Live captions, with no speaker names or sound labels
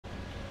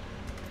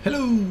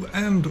Hello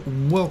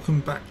and welcome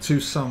back to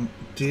some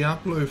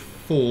Diablo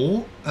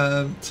 4.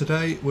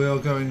 Today we are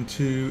going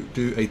to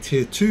do a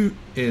tier 2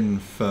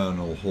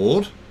 Infernal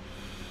Horde.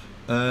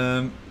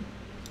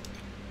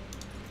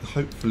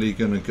 Hopefully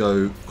going to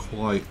go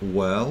quite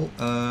well.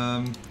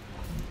 Done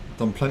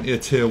plenty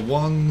of tier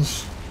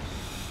 1s.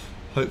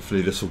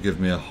 Hopefully this will give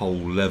me a whole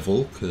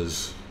level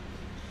because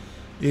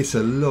it's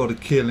a lot of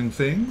killing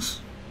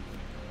things.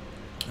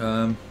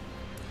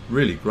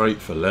 Really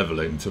great for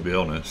leveling, to be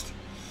honest.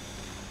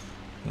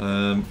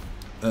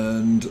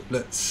 And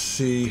let's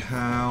see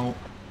how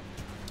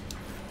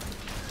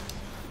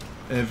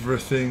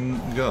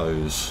everything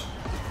goes.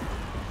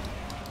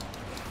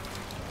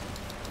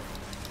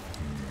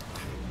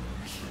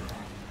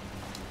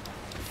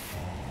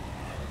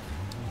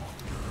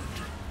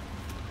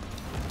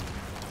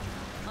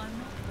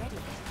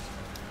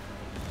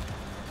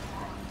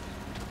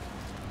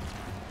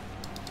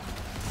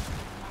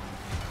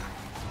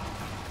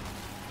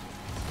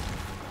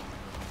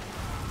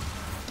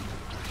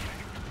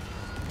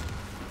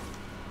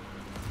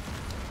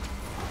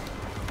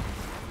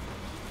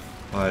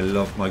 I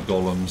love my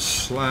Golem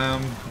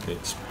Slam,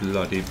 it's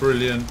bloody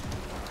brilliant.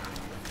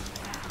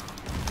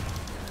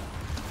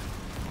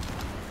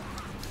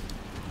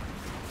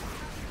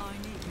 I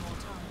need more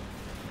time.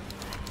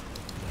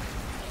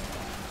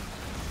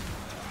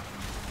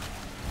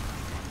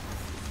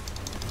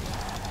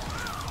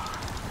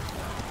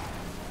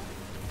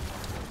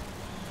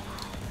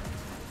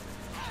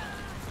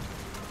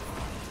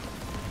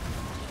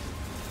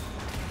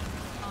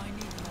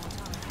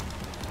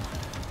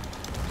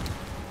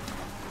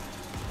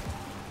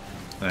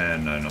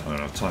 And no, not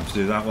enough time to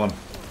do that one.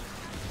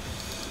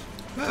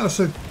 That's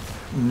a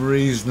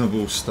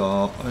reasonable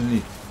start.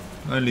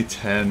 Only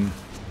 10.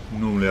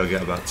 Normally I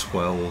get about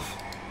 12.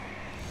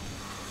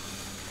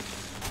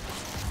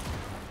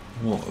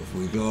 What have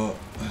we got?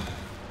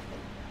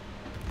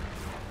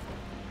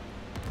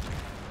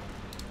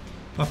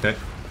 Okay.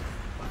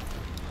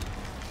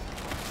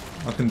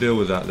 I can deal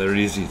with that. They're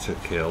easy to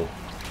kill.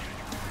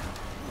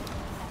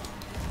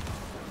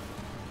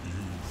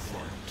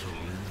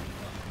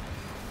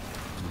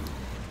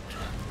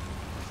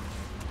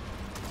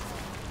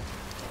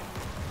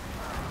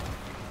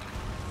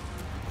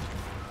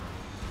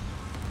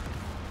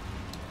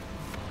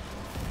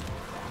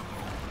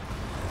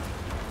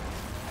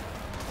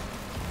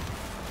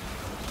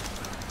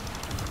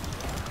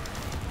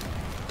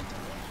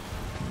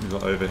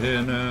 Got over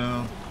here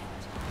now.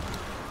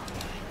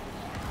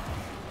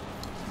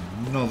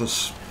 Another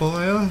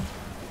spire.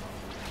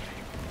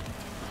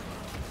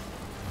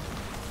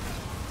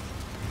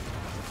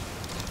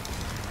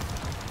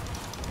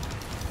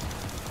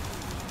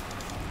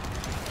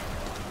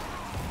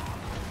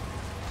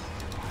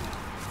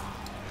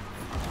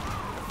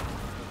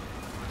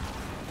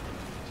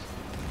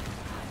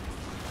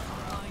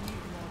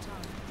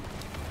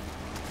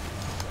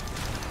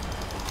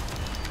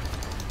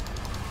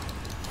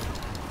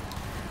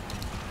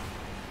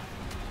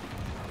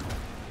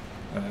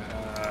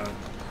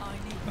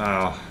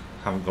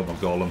 Haven't got my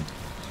golem.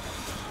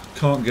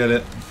 Can't get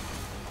it.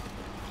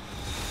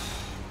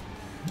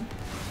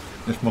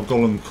 If my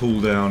golem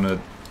cooldown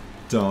had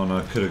done,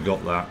 I could have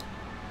got that.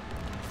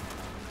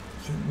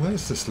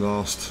 Where's this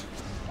last?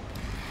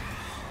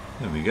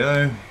 There we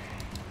go.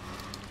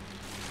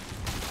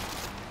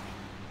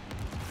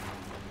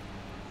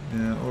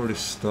 Yeah, it already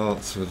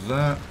starts with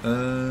that.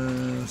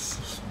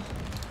 It's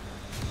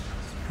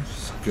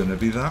gonna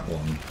be that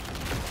one.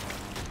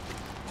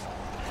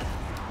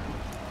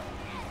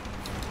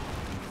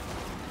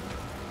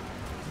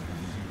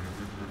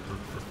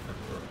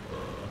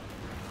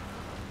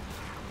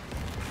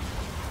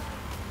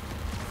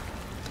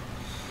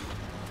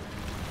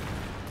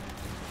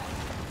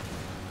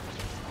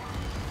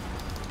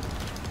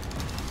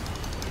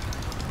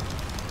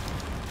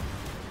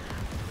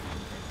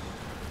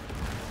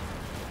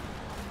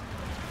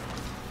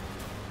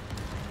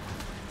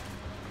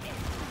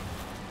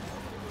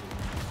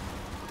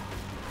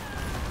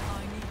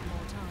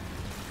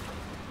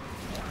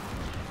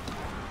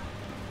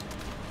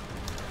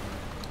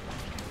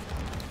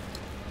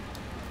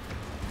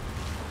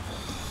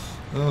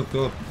 Oh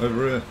god,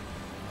 over here.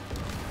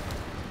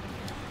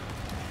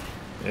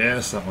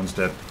 Yes, that one's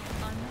dead.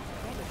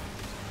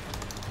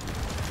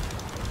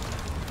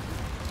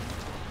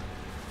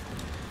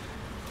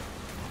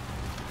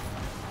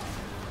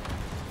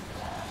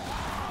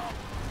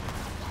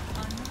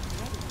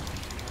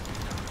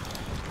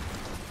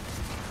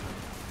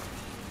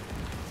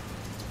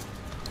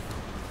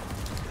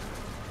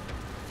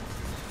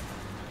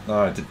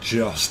 I had to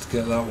just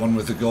get that one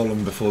with the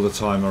golem before the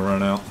timer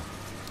ran out.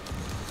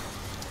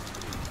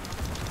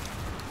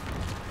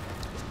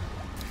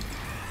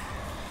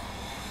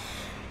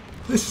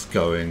 This is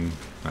going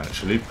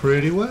actually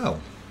pretty well.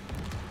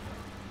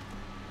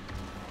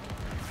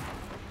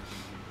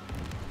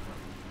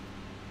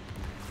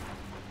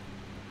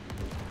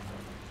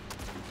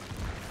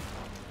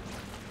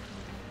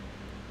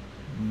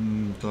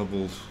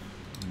 Doubled.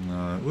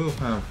 No, we'll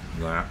have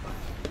that.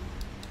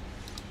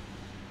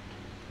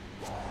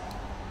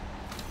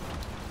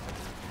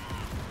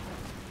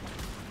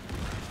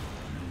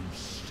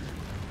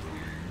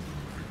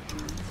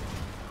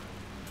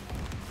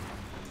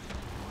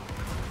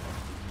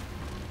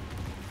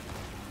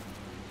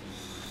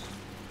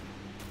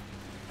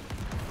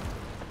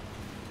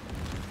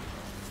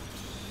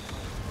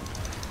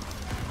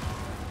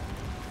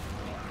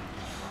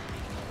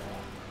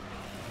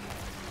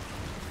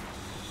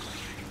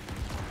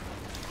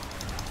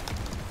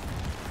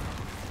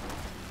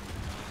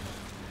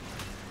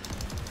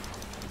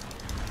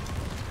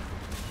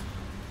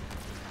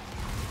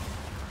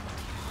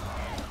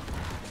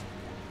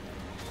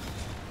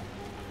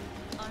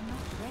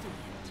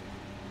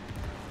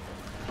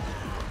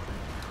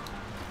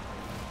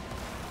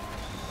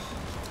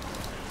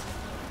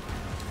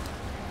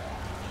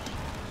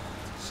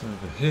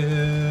 Over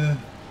here.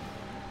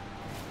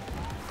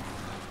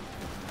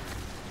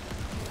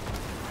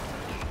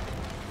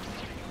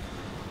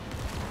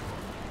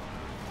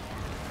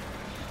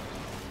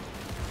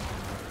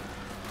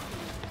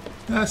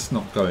 That's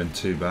not going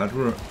too bad.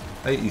 We're at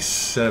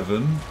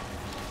 87.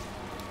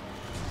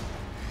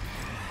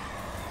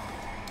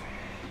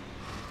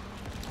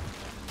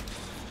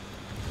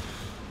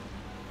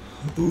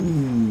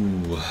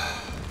 Ooh.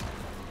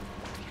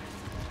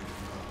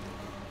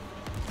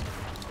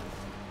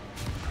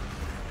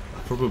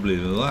 Probably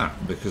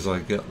that, because I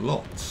get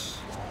lots.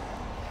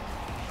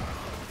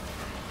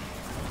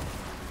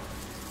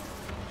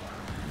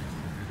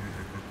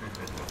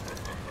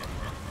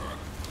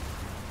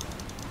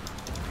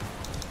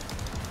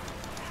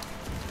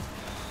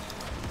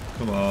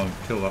 Come on,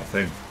 kill that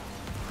thing.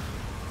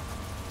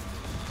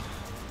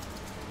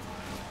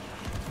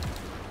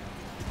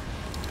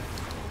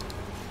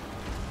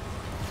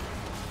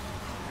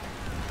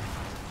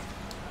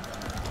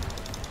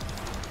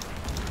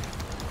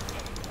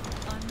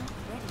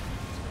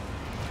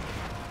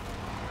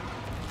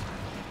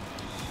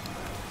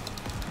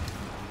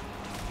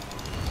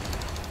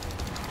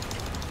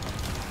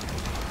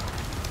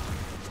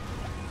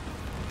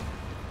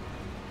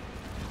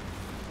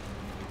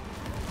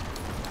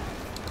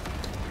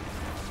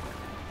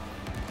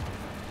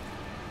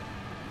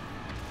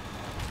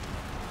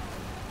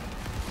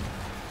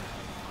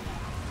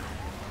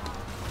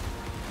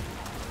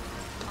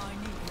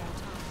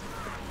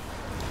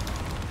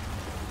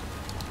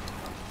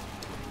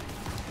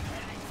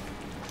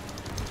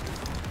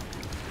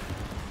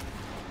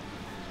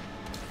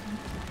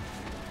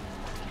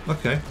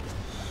 Okay.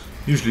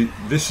 Usually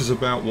this is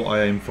about what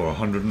I aim for,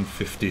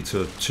 150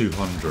 to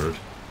 200.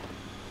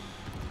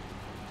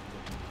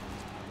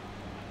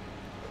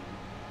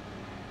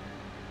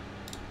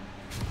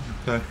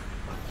 Okay.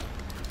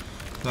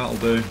 That'll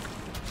do.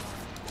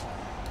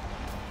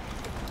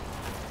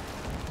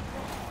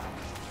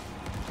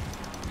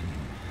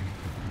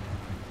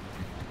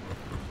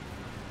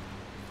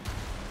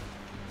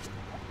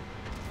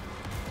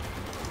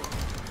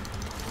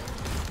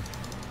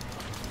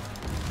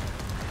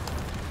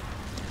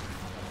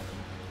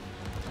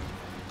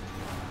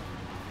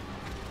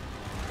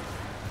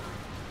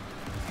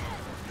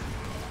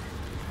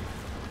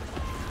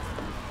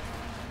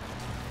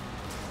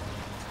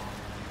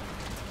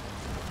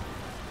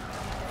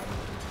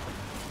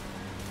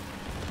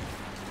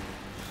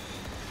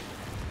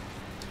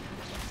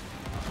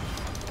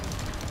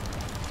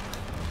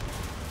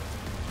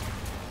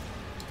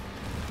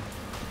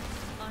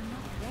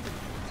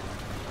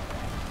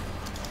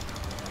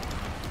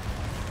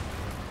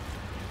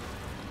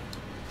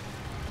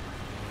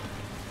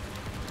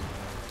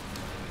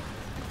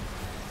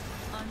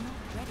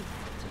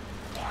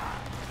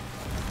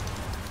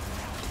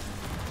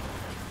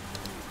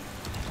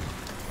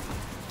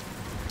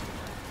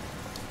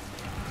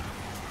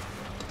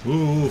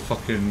 Ooh,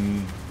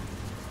 fucking...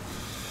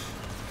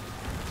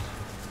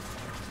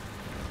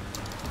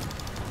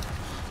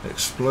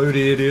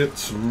 Explodey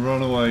idiots,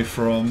 run away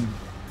from...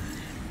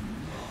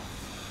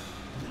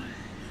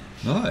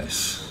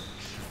 Nice.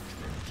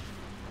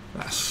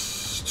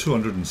 That's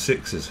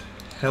 206 is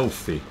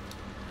healthy.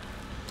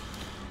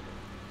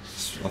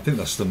 I think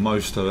that's the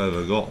most I've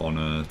ever got on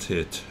a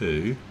tier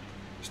 2.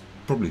 It's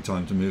probably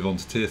time to move on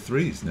to tier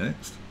 3s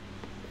next.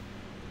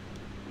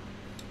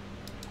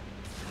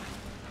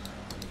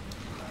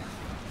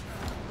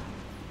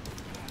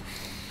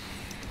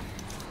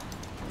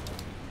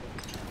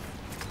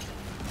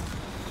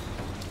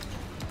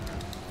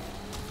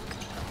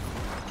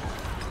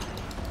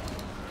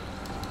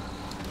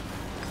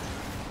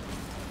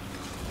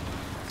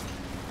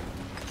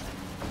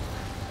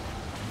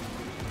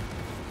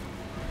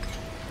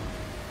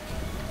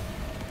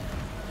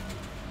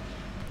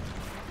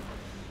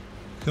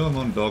 Come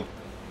on, dog.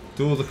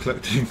 Do all the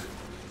collecting.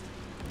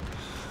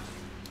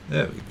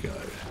 There we go.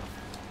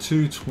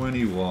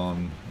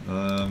 221.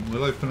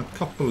 We'll open a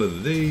couple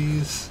of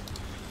these.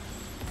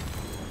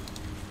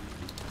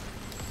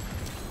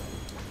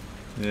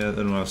 Yeah,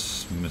 then we'll have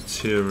some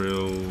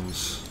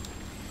materials.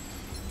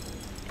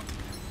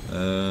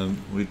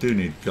 We do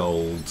need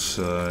gold,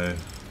 so...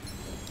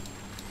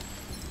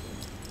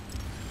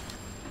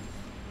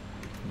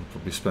 we'll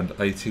probably spend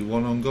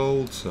 81 on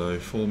gold, so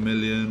 4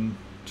 million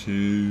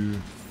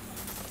to...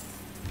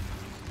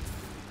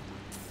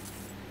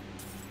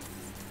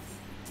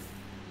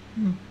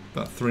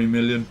 about 3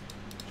 million.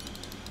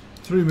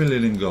 3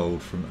 million in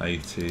gold from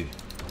 80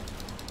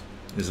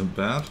 isn't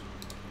bad.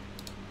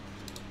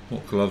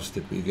 What gloves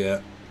did we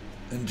get?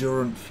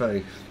 Endurant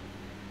Faith.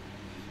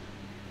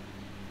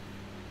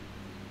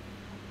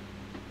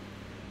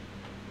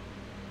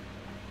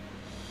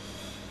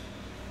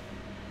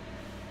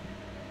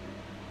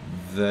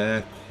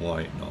 They're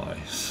quite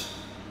nice.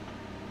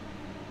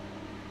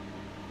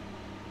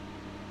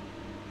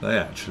 They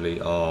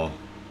actually are.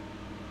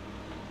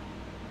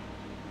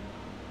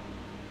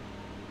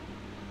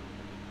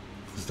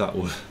 Because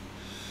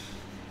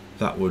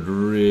that would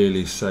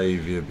really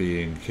save you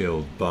being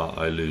killed, but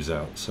I lose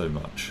out so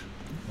much.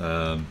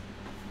 Yeah,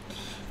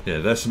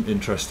 there's some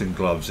interesting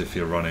gloves if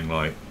you're running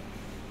like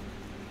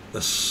a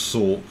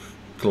Sork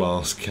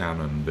glass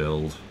cannon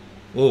build,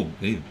 or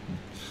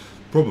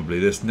probably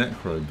this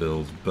Necro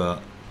build,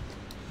 but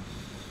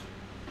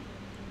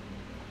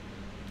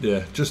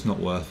yeah, just not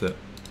worth it.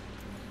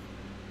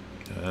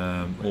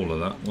 All of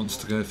that wants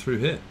to go through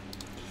here.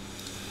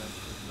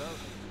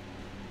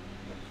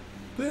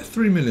 But yeah,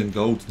 3 million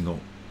gold's not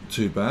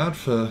too bad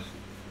for...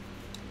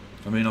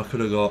 I mean, I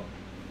could have got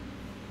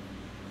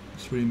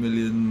 3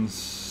 million...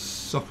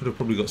 I could have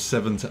probably got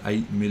 7 to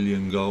 8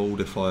 million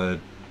gold if I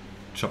had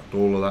chucked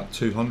all of that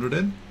 200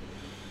 in.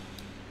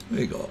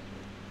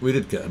 We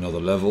did get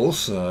another level,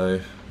 so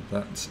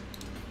that's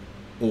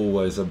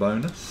always a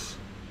bonus.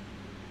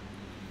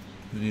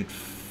 We need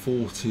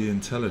 40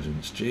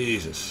 intelligence,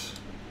 Jesus,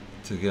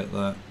 to get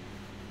that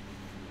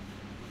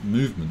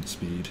movement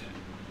speed.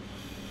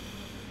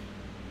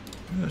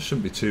 It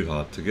shouldn't be too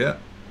hard to get.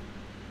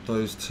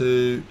 Those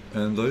two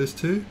and those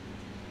two,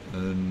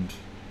 and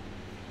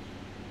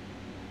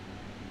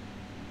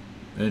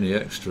any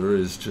extra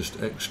is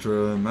just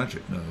extra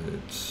magic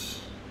nodes.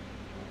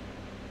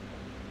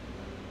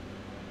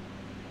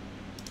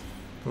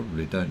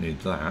 Probably don't need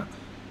that.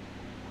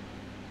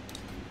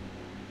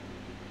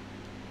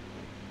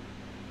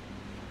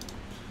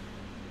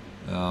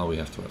 Ah, we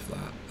have to have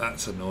that.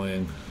 That's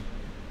annoying.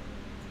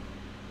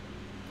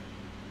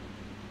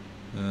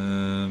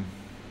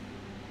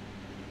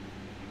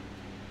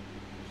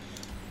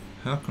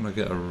 How can I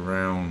get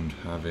around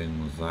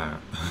having that?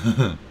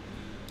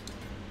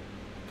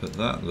 Put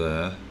that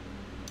there.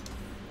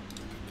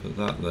 Put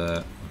that there.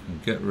 I can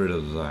get rid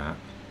of that.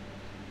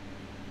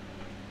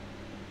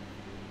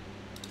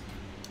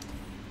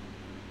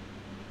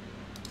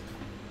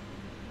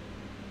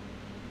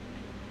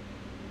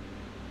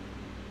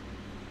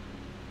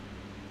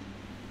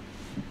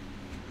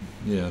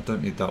 Yeah, I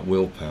don't need that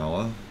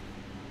willpower.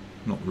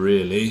 Not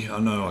really. I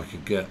know I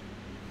could get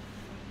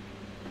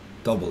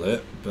double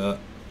it, but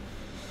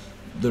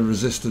the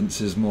resistance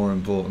is more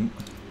important.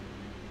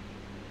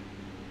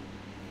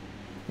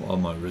 What are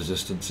my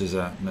resistances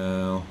at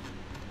now?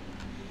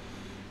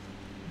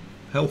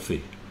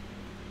 Healthy.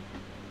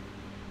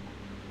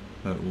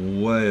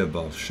 Way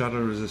above.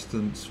 Shadow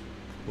resistance,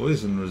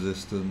 poison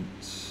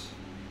resistance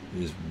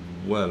is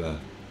well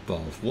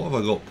above. What have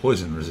I got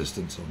poison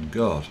resistance on?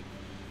 God.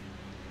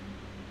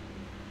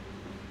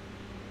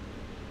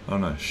 Oh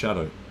no,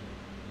 shadow.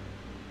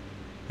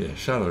 Yeah,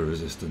 shadow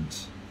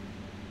resistance.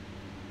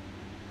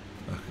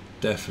 I could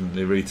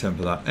definitely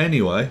retemper that.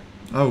 Anyway,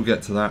 I will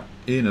get to that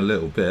in a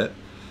little bit.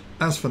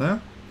 As for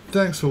now,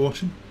 thanks for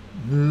watching.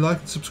 Like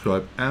and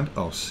subscribe, and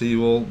I'll see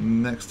you all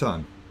next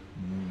time.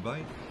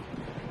 Bye.